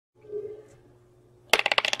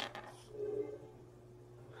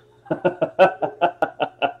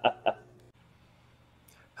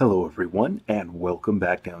Hello everyone, and welcome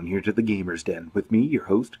back down here to the Gamer's Den with me, your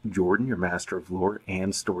host, Jordan, your master of lore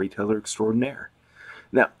and storyteller extraordinaire.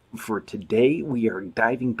 Now, for today, we are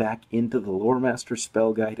diving back into the Loremasters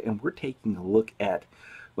spell guide, and we're taking a look at,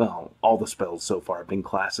 well, all the spells so far have been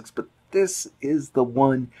classics, but this is the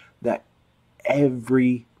one that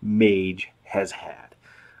every mage has had.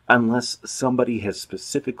 Unless somebody has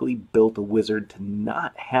specifically built a wizard to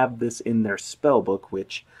not have this in their spellbook,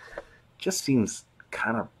 which just seems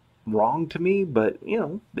kind of wrong to me, but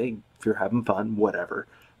if you're having fun, whatever.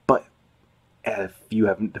 But if you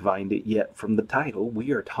haven't divined it yet from the title,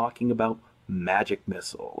 we are talking about Magic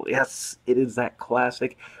Missile. Yes, it is that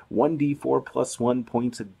classic 1d4 plus 1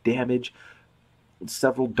 points of damage.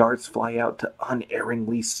 Several darts fly out to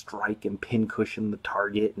unerringly strike and pincushion the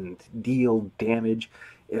target and deal damage.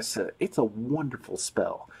 It's a wonderful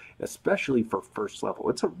spell, especially for first level.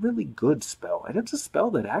 It's a really good spell, and it's a spell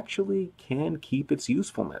that actually can keep its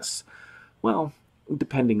usefulness. Well,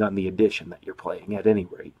 depending on the edition that you're playing, at any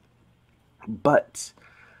rate. But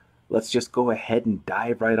let's just go ahead and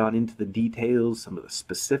dive right on into the details, some of the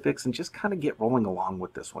specifics, and just kind of get rolling along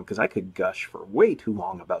with this one, because I could gush for way too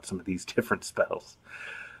long about some of these different spells.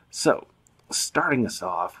 So, starting us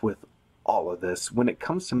off with all of this, when it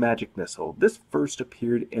comes to Magic Missile, this first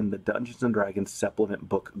appeared in the Dungeons & Dragons supplement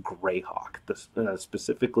book Greyhawk,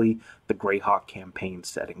 specifically the Greyhawk campaign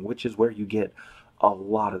setting, which is where you get a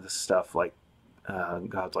lot of the stuff like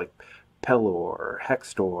gods like Pelor,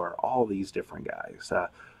 Hextor, all these different guys.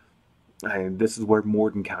 And this is where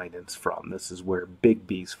Mordenkainen's from. This is where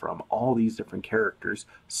Bigby's from. All these different characters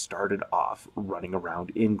started off running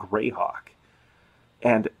around in Greyhawk.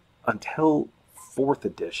 And until 4th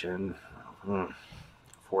edition,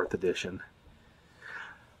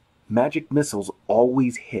 Magic Missiles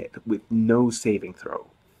always hit with no saving throw.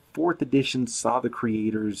 4th edition saw the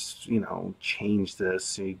creators, change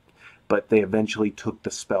this, but they eventually took the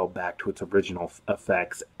spell back to its original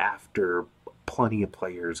effects after plenty of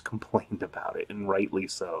players complained about it, and rightly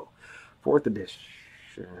so. 4th edition.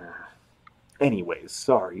 Anyways,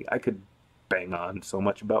 sorry, I could bang on so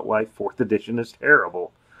much about why 4th edition is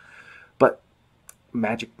terrible. But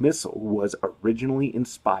Magic Missile was originally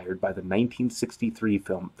inspired by the 1963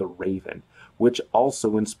 film The Raven, which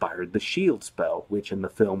also inspired the shield spell, which in the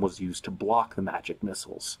film was used to block the magic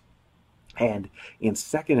missiles. And in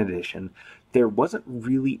 2nd edition, there wasn't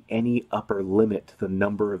really any upper limit to the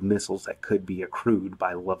number of missiles that could be accrued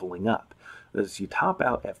by leveling up, as you top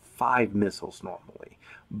out at 5 missiles normally,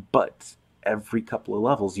 but every couple of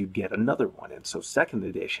levels you'd get another one, and so 2nd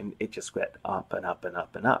edition, it just went up and up and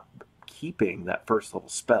up and up, keeping that first level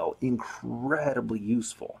spell incredibly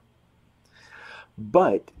useful.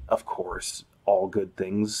 But, of course, all good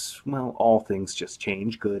things, well, all things just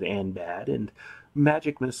change, good and bad, and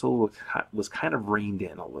Magic Missile was kind of reined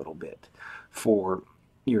in a little bit for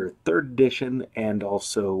your 3rd edition and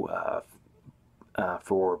also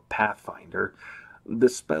for Pathfinder. The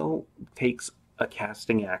spell takes a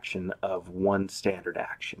casting action of 1 standard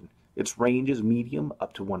action. Its range is medium,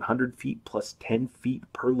 up to 100 feet plus 10 feet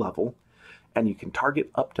per level, and you can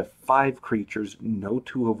target up to 5 creatures, no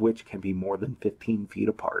 2 of which can be more than 15 feet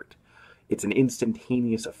apart. It's an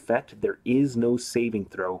instantaneous effect. There is no saving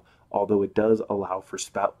throw, although it does allow for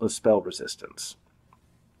spell resistance.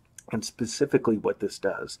 And specifically what this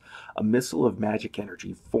does, a missile of magic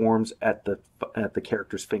energy forms at the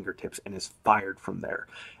character's fingertips and is fired from there,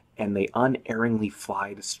 and they unerringly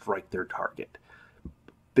fly to strike their target.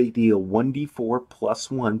 They deal 1d4 plus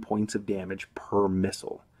 1 points of damage per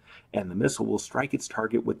missile, and the missile will strike its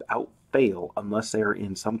target without fail unless they are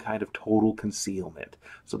in some kind of total concealment.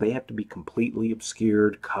 So they have to be completely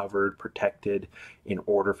obscured, covered, protected in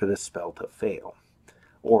order for this spell to fail,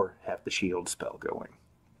 or have the shield spell going.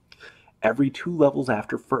 Every 2 levels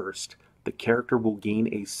after first, the character will gain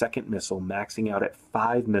a 2nd missile, maxing out at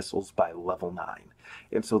 5 missiles by level 9.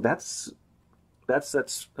 And so that's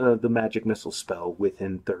the Magic Missile spell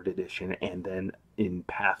within 3rd edition and then in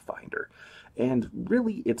Pathfinder. And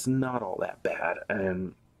really, it's not all that bad,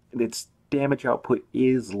 and its damage output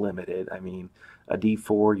is limited. I mean, a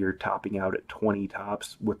d4, you're topping out at 20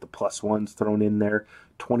 tops with the plus 1s thrown in there,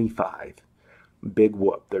 25. Big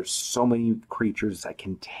whoop. There's so many creatures that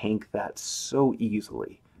can tank that so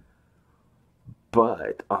easily.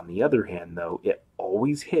 But on the other hand, though, it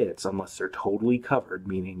always hits unless they're totally covered,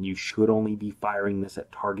 meaning you should only be firing this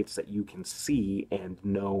at targets that you can see and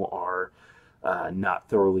know are not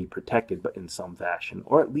thoroughly protected, but in some fashion,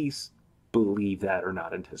 or at least believe that or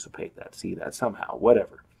not anticipate that, see that somehow,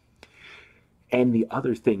 whatever. And the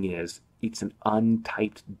other thing is, it's an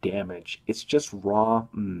untyped damage. It's just raw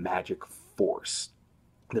magic force.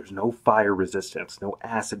 There's no fire resistance, no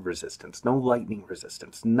acid resistance, no lightning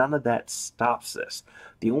resistance. None of that stops this.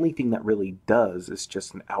 The only thing that really does is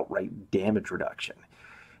just an outright damage reduction.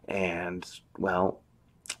 And, well,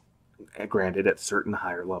 granted, at certain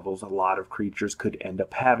higher levels, a lot of creatures could end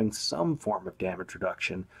up having some form of damage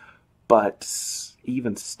reduction, but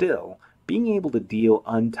even still, being able to deal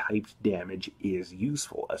untyped damage is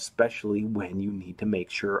useful, especially when you need to make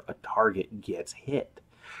sure a target gets hit.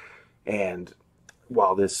 And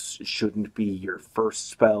while this shouldn't be your first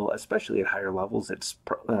spell, especially at higher levels, it's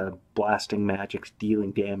blasting magic,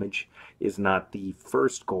 dealing damage is not the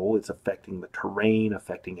first goal. It's affecting the terrain,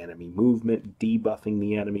 affecting enemy movement, debuffing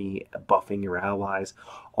the enemy, buffing your allies.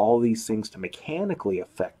 All these things to mechanically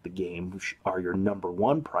affect the game are your number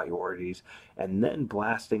one priorities, and then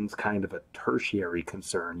blasting's kind of a tertiary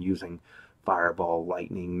concern using fireball,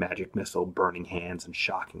 lightning, magic missile, burning hands, and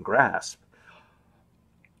shocking grasp.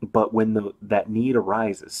 But when that need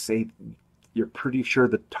arises, say you're pretty sure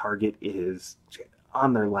the target is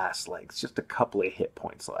on their last legs, just a couple of hit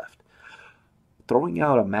points left, throwing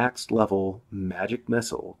out a max level magic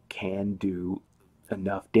missile can do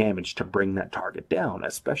enough damage to bring that target down,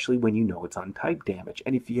 especially when you know it's untyped damage.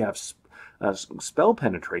 And if you have spell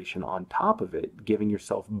penetration on top of it, giving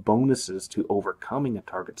yourself bonuses to overcoming a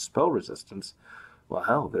target's spell resistance, well,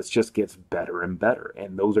 hell, this just gets better and better.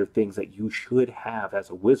 And those are things that you should have as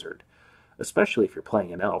a wizard. Especially if you're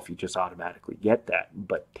playing an elf, you just automatically get that.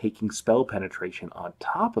 But taking spell penetration on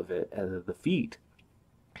top of it as the feat,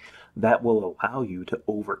 that will allow you to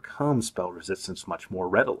overcome spell resistance much more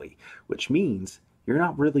readily, which means you're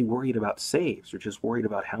not really worried about saves. You're just worried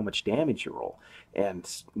about how much damage you roll. And,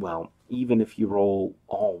 well, even if you roll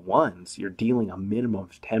all ones, you're dealing a minimum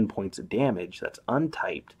of 10 points of damage that's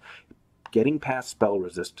untyped, getting past spell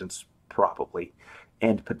resistance probably,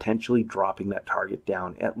 and potentially dropping that target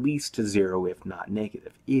down at least to 0, if not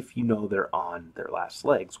negative, if you know they're on their last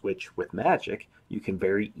legs, which with magic, you can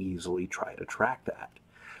very easily try to track that.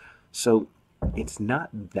 So it's not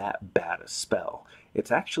that bad a spell.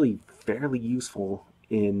 It's actually fairly useful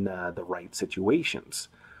in the right situations.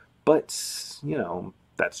 But, you know,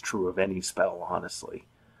 that's true of any spell, honestly.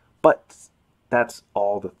 But that's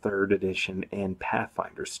all the 3rd edition and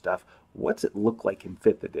Pathfinder stuff. What's it look like in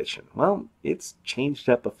 5th edition? Well, it's changed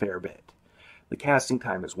up a fair bit. The casting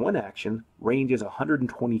time is 1 action, range is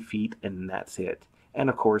 120 feet, and that's it. And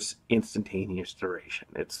of course, instantaneous duration.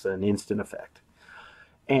 It's an instant effect.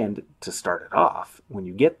 And to start it off, when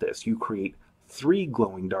you get this, you create 3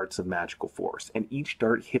 glowing darts of magical force, and each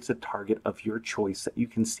dart hits a target of your choice that you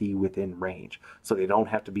can see within range, so they don't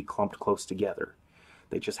have to be clumped close together.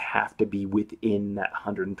 They just have to be within that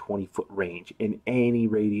 120-foot range in any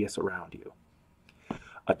radius around you.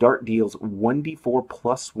 A dart deals 1d4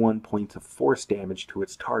 plus 1 points of force damage to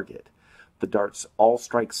its target. The darts all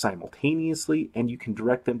strike simultaneously, and you can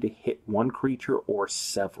direct them to hit one creature or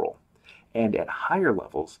several. And at higher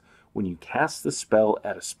levels, when you cast the spell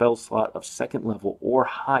at a spell slot of 2nd level or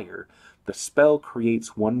higher, the spell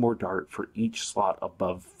creates 1 more dart for each slot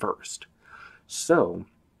above 1st. So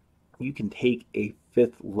you can take a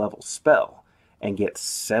 5th level spell and get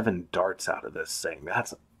 7 darts out of this thing.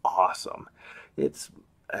 That's awesome. It's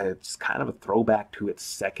kind of a throwback to its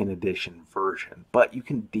 2nd edition version, but you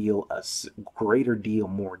can deal a greater deal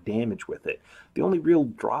more damage with it. The only real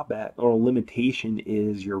drawback or limitation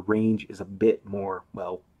is your range is a bit more,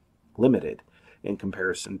 well, limited in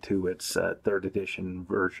comparison to its 3rd edition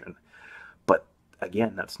version. But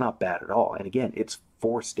again, that's not bad at all. And again, it's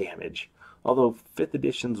force damage. Although 5th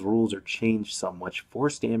edition's rules are changed somewhat,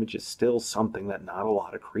 force damage is still something that not a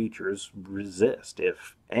lot of creatures resist,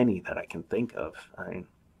 if any that I can think of. I'm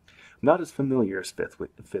not as familiar as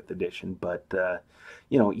 5th edition, but,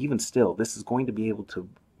 you know, even still, this is going to be able to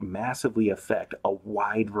massively affect a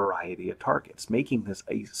wide variety of targets, making this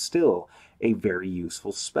still a very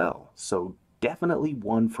useful spell. So definitely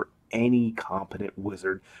one for any competent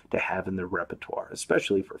wizard to have in their repertoire,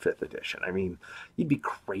 especially for 5th edition. I mean, you'd be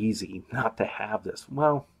crazy not to have this.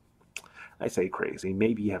 Well, I say crazy.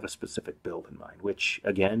 Maybe you have a specific build in mind, which,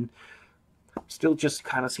 again, still just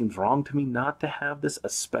kind of seems wrong to me not to have this,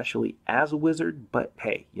 especially as a wizard. But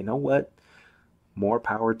hey, you know what? More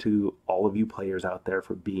power to all of you players out there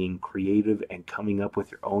for being creative and coming up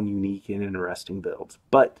with your own unique and interesting builds.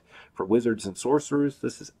 But for wizards and sorcerers,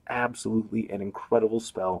 this is absolutely an incredible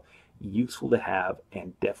spell, useful to have,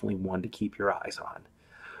 and definitely one to keep your eyes on.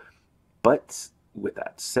 But with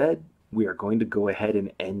that said, we are going to go ahead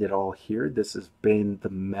and end it all here. This has been the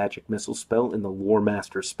Magic Missile spell in the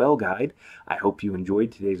Loremasters spell guide. I hope you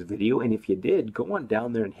enjoyed today's video, and if you did, go on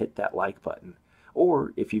down there and hit that like button.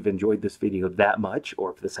 Or if you've enjoyed this video that much,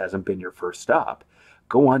 or if this hasn't been your first stop,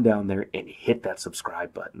 go on down there and hit that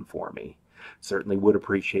subscribe button for me. Certainly would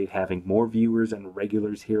appreciate having more viewers and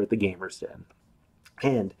regulars here at the Gamers Den.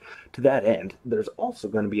 And to that end, there's also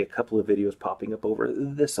going to be a couple of videos popping up over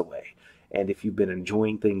this away. And if you've been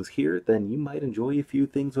enjoying things here, then you might enjoy a few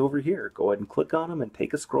things over here. Go ahead and click on them and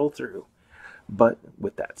take a scroll through. But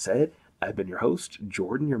with that said, I've been your host,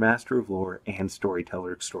 Jordan, your master of lore and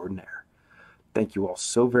storyteller extraordinaire. Thank you all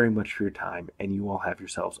so very much for your time, and you all have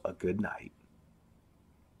yourselves a good night.